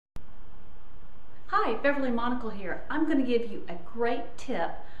Hi, Beverly Monacle here. I'm going to give you a great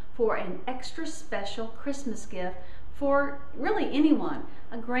tip for an extra special Christmas gift for really anyone,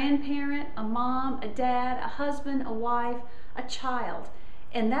 a grandparent, a mom, a dad, a husband, a wife, a child.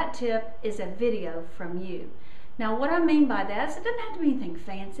 And that tip is a video from you. Now what I mean by that is it doesn't have to be anything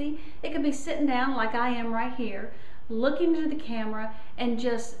fancy. It could be sitting down like I am right here, looking into the camera and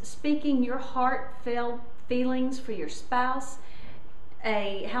just speaking your heartfelt feelings for your spouse,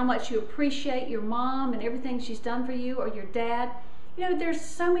 how much you appreciate your mom and everything she's done for you, or your dad. You know, there's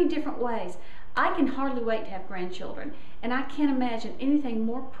so many different ways. I can hardly wait to have grandchildren, and I can't imagine anything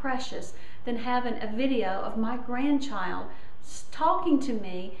more precious than having a video of my grandchild talking to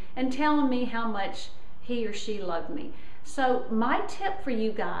me and telling me how much he or she loved me. So my tip for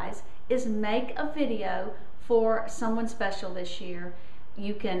you guys is make a video for someone special this year.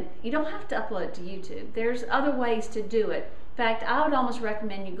 You don't have to upload it to YouTube. There's other ways to do it. In fact, I would almost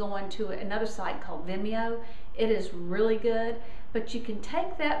recommend you going to another site called Vimeo. It is really good, but you can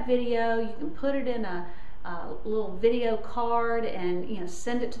take that video, you can put it in a little video card and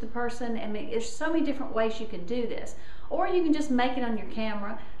send it to the person. I mean, there's so many different ways you can do this. Or you can just make it on your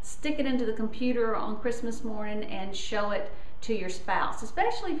camera, stick it into the computer on Christmas morning and show it to your spouse,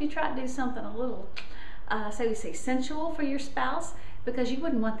 especially if you try to do something a little, say we say sensual for your spouse, because you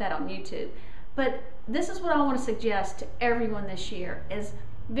wouldn't want that on YouTube. But this is what I want to suggest to everyone this year is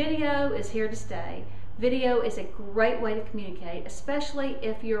video is here to stay. Video is a great way to communicate, especially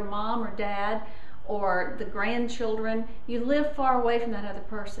if your mom or dad or the grandchildren, you live far away from that other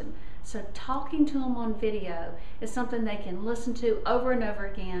person. So talking to them on video is something they can listen to over and over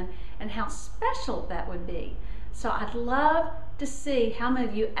again, and how special that would be. So I'd love to see how many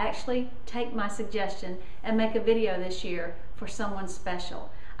of you actually take my suggestion and make a video this year for someone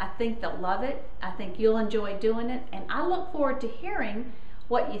special. I think they'll love it. I think you'll enjoy doing it, and I look forward to hearing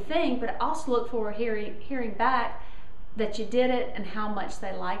what you think, but I also look forward to hearing back that you did it and how much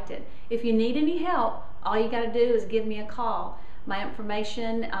they liked it. If you need any help, all you got to do is give me a call. My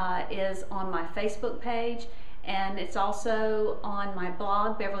information is on my Facebook page, and it's also on my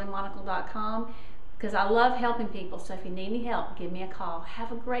blog, beverlymonacle.com, because I love helping people. So if you need any help, give me a call.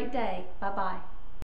 Have a great day. Bye-bye.